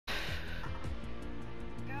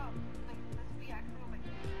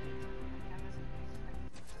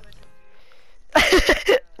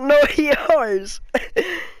Yours.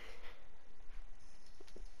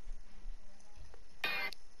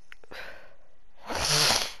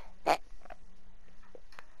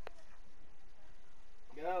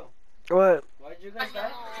 Go. What? Why'd you guys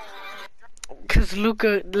die? Cause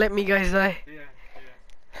Luca let me guys die. Yeah.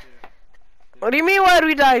 What do you mean why'd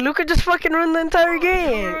we die? Luca just fucking ruined the entire You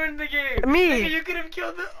game. ruined the game. Me. Nigga, you could have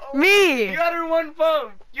killed the. Oh, Me. You had her one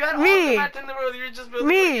phone. You had all Me. the mats in the world. You're just building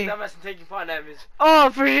Me. that mess and taking fun damage.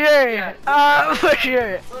 Oh, for sure. Yeah. For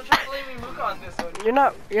sure. Don't try blaming Luca on this one.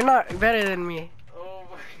 You're not better than me. Oh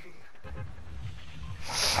my.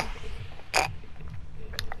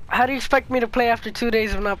 How do you expect me to play after 2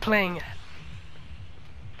 days of not playing?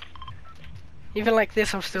 Even like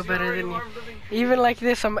this, I'm still better than you. Even like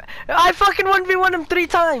this, I fucking 1v1 him 3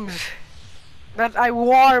 times. That I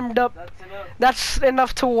warmed up. That's enough. That's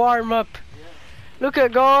enough to warm up. Yeah. Look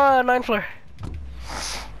at go 9th floor.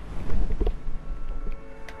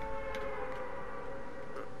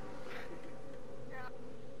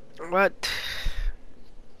 What?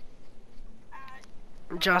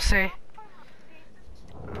 Jose.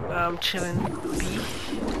 I'm chilling. B.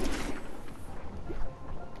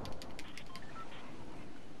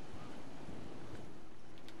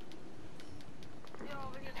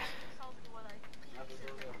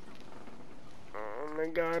 Oh my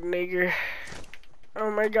god, nigger.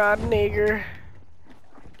 Oh my god, nigger.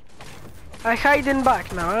 I hide in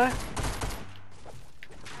back now, huh?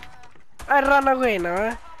 I run away now,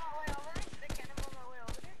 huh?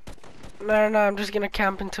 No, I'm just gonna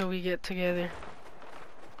camp until we get together.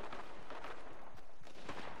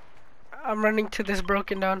 I'm running to this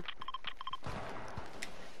broken down.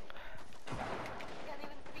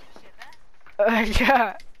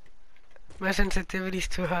 Yeah. My sensitivity's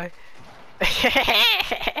too high.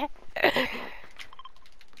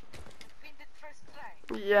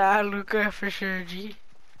 Yeah, Luca, for sure, G.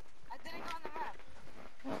 I didn't go on the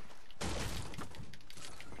map.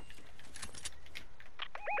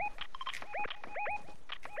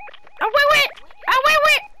 Oh, wait! Oh,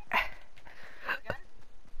 wait!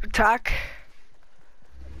 Attack.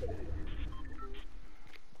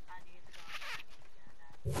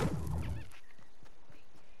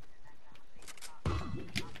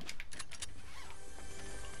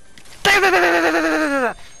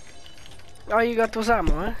 Oh, you got those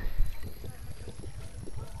ammo, huh?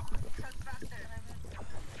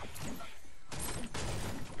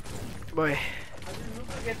 Boy. How did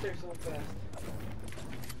Luca get there so fast?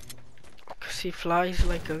 Cause he flies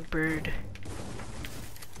like a bird.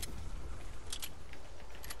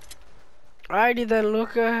 Alrighty then,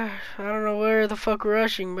 Luca. I don't know where the fuck we're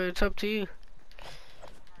rushing, but it's up to you.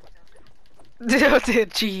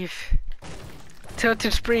 Tilted, Chief.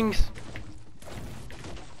 Tilted Springs.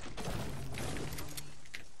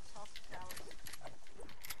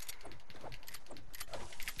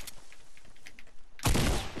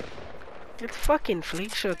 Get fucking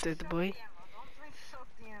fleek shotted, boy.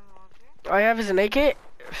 All I have is an AK.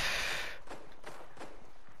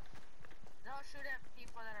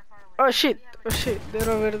 Oh shit! Oh shit! They're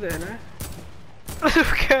over there, huh?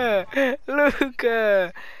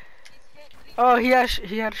 Luca! Oh, he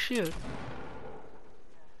had shield.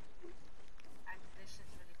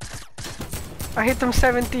 I hit him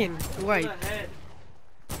 17. White. To the head.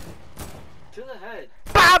 To the head.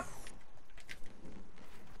 Pop!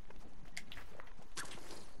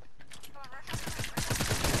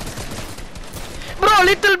 Bro,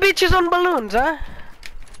 little bitches on balloons, huh?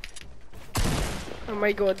 Oh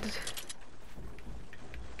my god.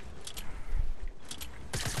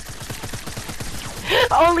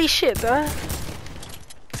 Holy shit, huh?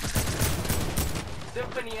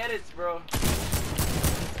 Symphony edits, bro.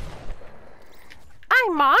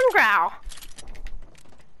 I'm Mongrel.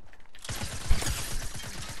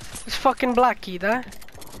 It's fucking Black Key, huh?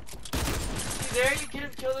 See there, you could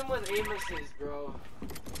have killed him with aim assist, bro.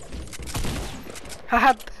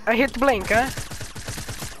 I hit blink, huh?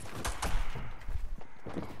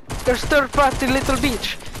 There's third party little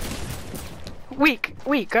bitch.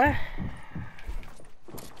 Weak, huh?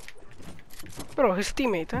 Bro, his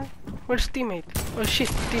teammate, huh? Where's teammate? Oh shit,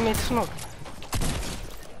 teammate's not.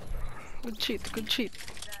 Good cheat.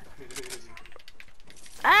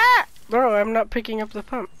 Ah! Bro, I'm not picking up the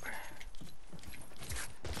pump.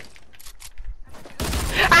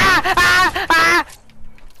 Ah!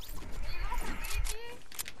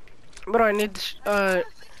 Bro, I need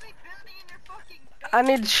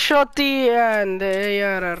shotty and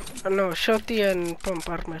ARR. No, shotty and pump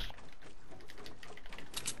armor.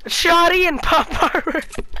 Shotty and pump armor.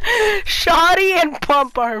 Shotty and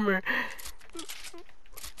pump armor.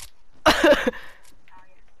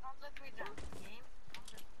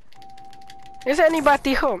 Is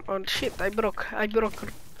anybody home? Oh shit, I broke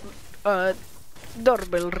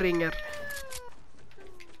doorbell ringer.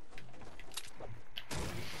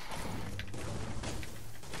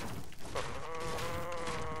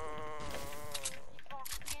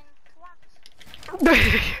 Fucking twat.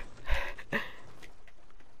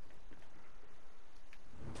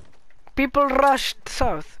 People rushed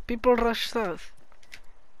south. People rushed south.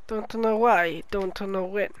 Don't know why, don't know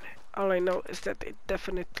when. All I know is that it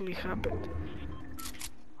definitely happened. I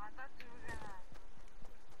thought you were gonna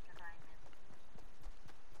climb it.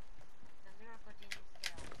 Then we were continuing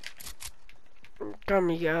scale.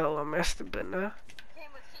 Kamigala must have been, huh?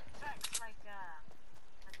 Came with heat tracks like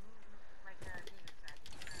heater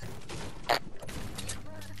tracks.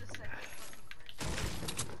 The second fucking verse.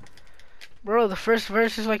 Bro, the first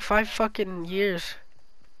verse is like 5 fucking years.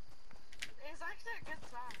 It's actually a good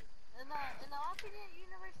song. In the alternate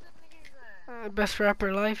universe, that nigga's Best rapper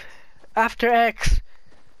alive. After X.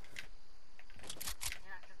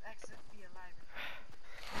 yeah, 'cause X would be alive.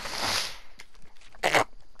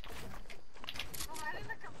 So imagine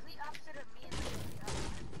the complete opposite of me and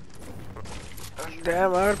the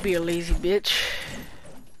Damn, I would be a lazy bitch.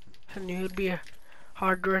 And you would be a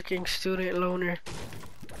hardworking student loner. I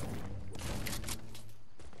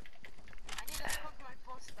need to cook my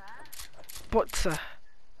pasta. Potsa. I'm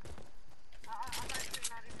actually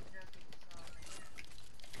not even joking, so like,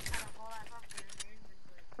 kind of whole ass up in your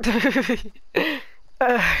inventory.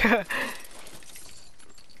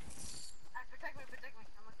 Protect me,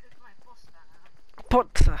 I'm gonna cook my pasta.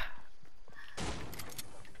 Potsa.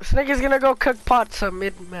 This nigga's gonna go cook potsa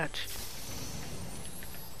mid-match.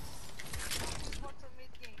 Pasta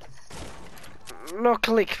mid-game. No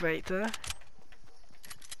clickbait, huh?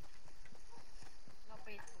 No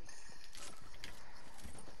bait, please.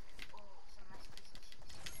 Oh, some nice piece of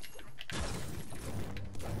cheese.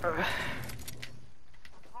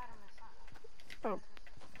 Uh, Parmesan.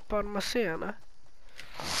 Parmesan.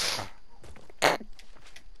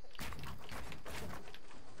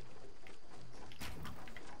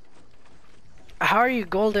 How are you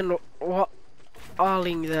golden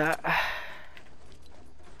walling that? I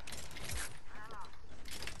don't know.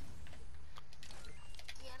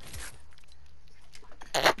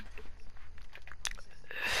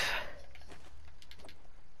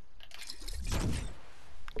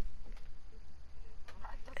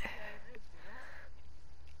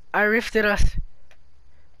 I rifted us.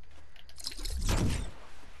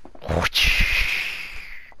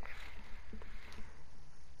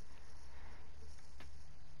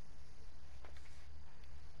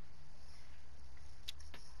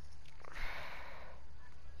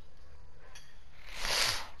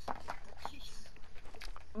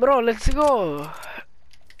 Bro, let's go.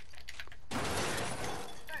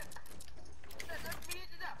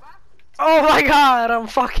 Oh my god, I'm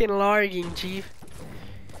fucking larging, chief.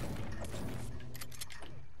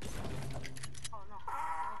 Oh no.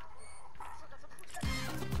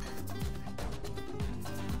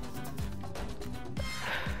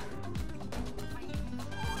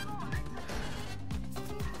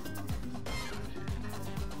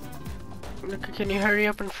 Look, can you hurry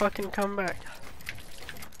up and fucking come back?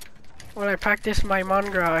 While I practice my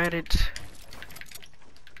Mongrel edits.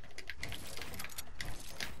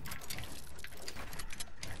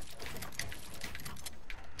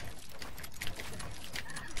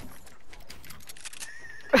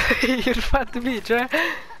 You're fat bitch, huh?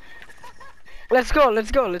 Let's go, huh?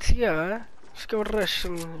 Let's go rush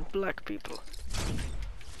some black people.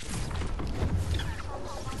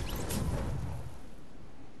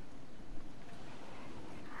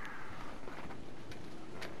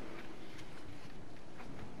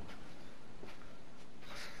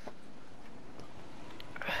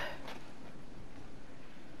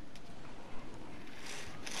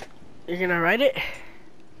 You're gonna write it?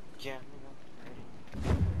 Yeah.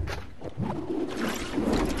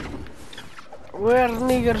 Where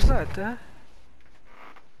niggers at, huh?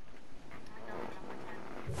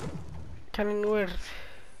 Cannon where?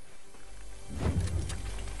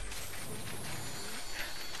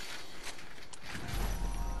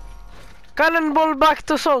 Cannonball back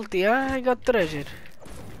to salty, huh? I got treasure.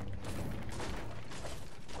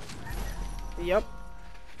 Yup.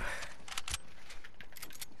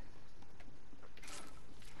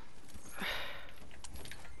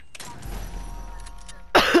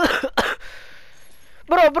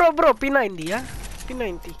 Bro, P90, yeah? P90.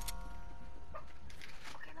 Okay,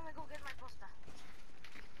 let me go get my pasta.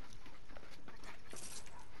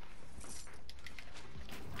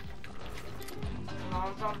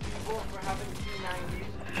 Moms on people for having P90s.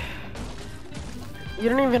 You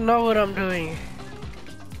don't even know what I'm doing.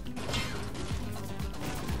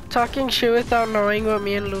 talking shit without knowing what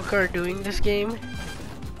me and Luca are doing this game.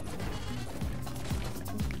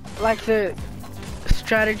 Like the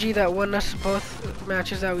strategy that won us both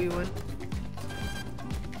matches that we won.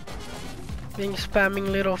 Being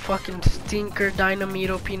spamming little fucking stinker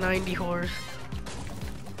Dynamito P90 whores.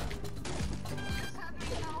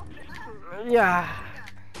 Yeah.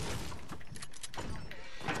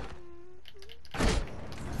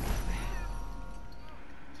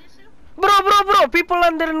 Bro, people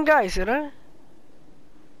under and guys, huh?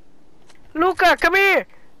 Luca, come here!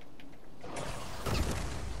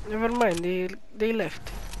 Never mind, they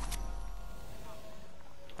left.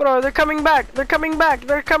 Bro, they're coming back,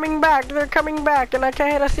 and I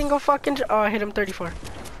can't hit a single fucking oh, I hit him 34.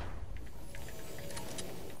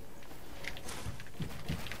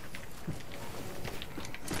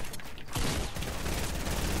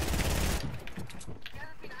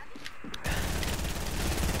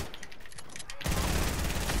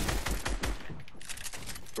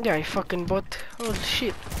 Yeah, you fucking bot. Oh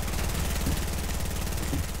shit.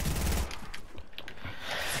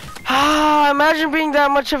 Ah, imagine being that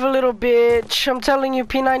much of a little bitch. I'm telling you,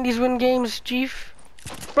 P90s win games, chief.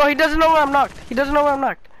 Bro, he doesn't know where I'm knocked.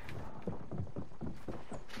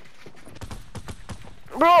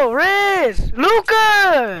 Bro, Riz!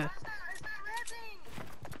 Luca!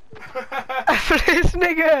 This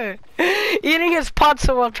nigga! Eating his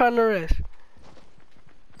pizza while trying to rest.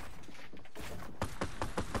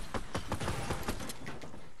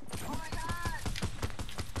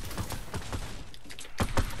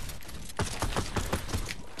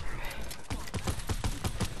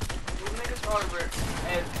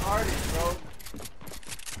 Bro.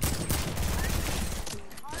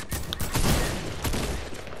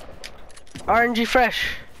 RNG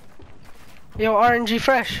fresh. Yo, RNG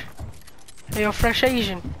fresh. Hey, yo, fresh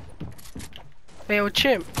Asian. Hey, yo,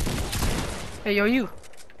 chimp. Hey, yo, you.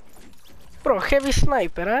 Bro, heavy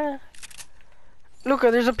sniper, huh?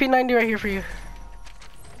 Luca, there's a P90 right here for you.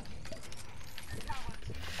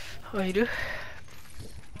 Oh, you do?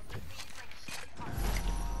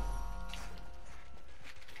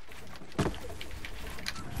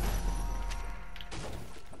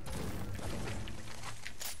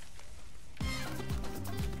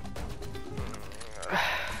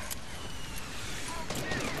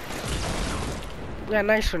 Yeah,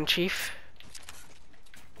 nice one, chief.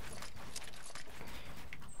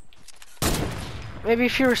 Maybe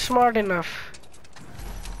if you were smart enough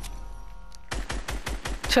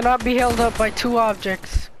to not be held up by two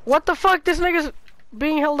objects. What the fuck? This nigga's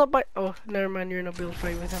being held up by... Oh, never mind, you're in a build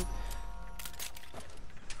fight with him.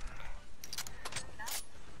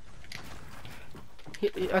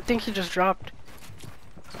 I think he just dropped.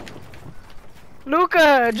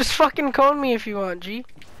 Luca, just fucking cone me if you want, G.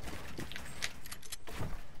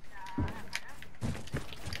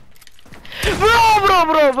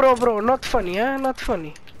 Bro, not funny, huh? Not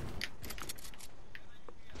funny.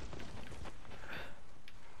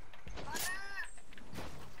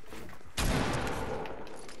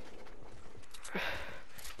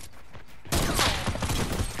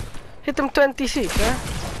 Hit him 26, huh?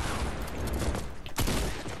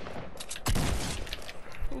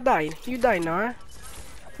 Die, you die now, huh?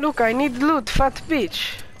 Look, I need loot, fat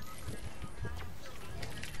bitch.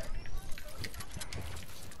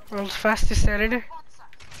 World's fastest editor.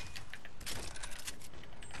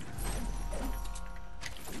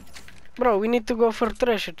 Bro, we need to go for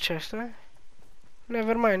treasure chest, huh?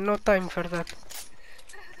 Never mind, no time for that.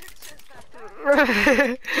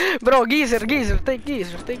 Bro, geezer, take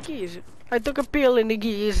geezer. I took a pill in the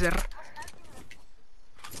geezer.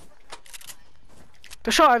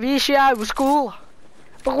 To show I was cool.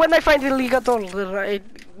 But when I finally got older, I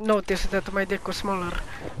noticed that my dick was smaller.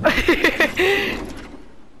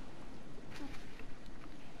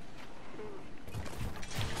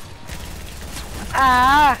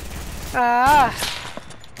 Ah!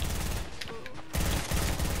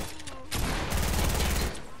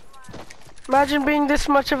 Imagine being this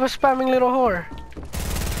much of a spamming little whore.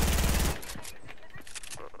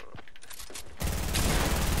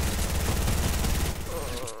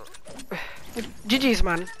 GG's,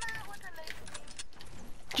 man.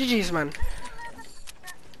 GG's, man.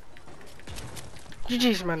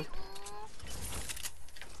 GG's, man.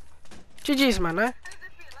 GG's, man, huh?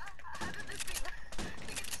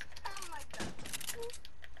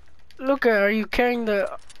 Look, are you carrying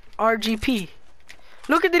the RGP?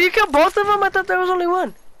 Look, did you kill both of them? I thought there was only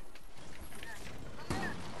one.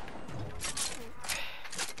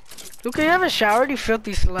 Look, you haven't showered, you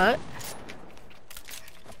filthy slut.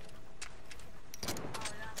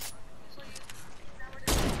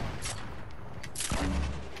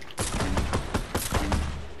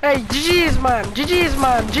 Hey, GG's man, GG's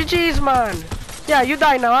man, GG's man. Yeah, you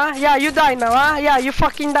die now, huh? Yeah, you die now, huh? Yeah, you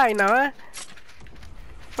fucking die now, huh?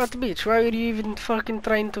 Fat bitch, why are you even fucking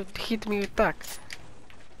trying to hit me with that?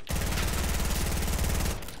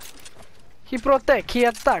 He protect, he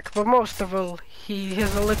attack, but most of all, he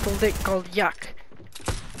has a little dick called Yak.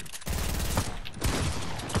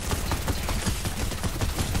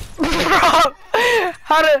 Bro!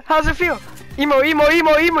 How's it feel? Emo,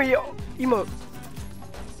 yo. Emo.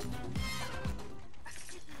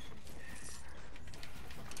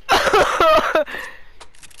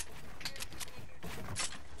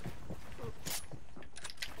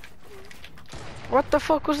 What the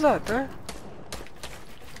fuck was that, huh?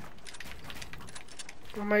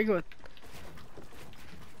 Oh my god.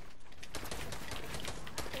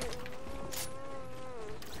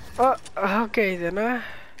 Oh, okay then, huh?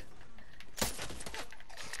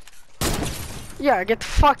 Yeah, get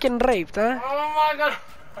fucking raped, huh? Oh my god.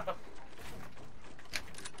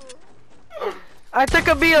 I took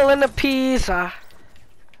a meal and a pizza.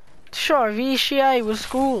 Sure, VCI was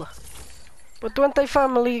cool. But when my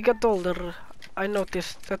family got older, I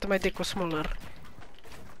noticed that my dick was smaller.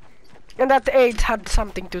 And that age had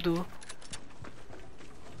something to do.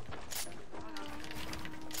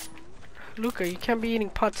 Luca, you can't be eating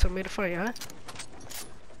pots on mid-fire, huh?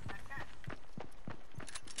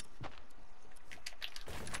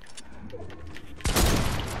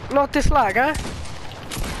 Not this lag, huh?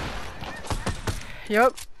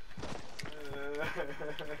 Yup.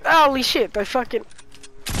 Holy shit, I fucking...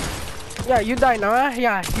 Yeah, you die now, huh?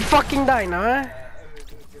 Yeah, you fucking die now, huh?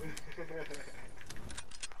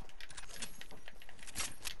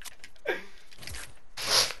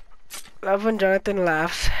 Love when Jonathan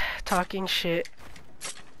laughs, talking shit.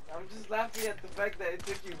 I'm just laughing at the fact that it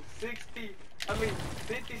took you 50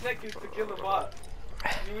 seconds to kill the bot.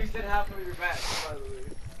 You wasted half of your match, by the way.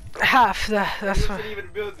 Half, that's why. Even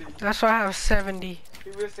building. That's why I have 70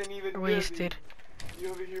 You wasn't even wasted. Building. You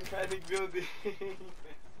over here panic building.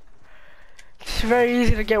 It's very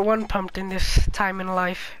easy to get one pumped in this time in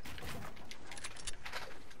life.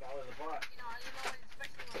 That was a bot.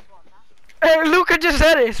 especially with bot, huh? Hey, Luca just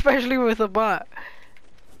said it, especially with a bot.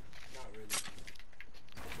 Not really.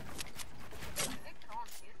 It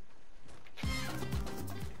can't, kid.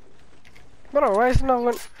 Bro, why is no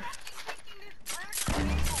one...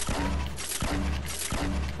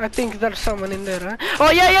 I think there's someone in there, huh? Oh,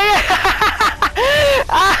 yeah!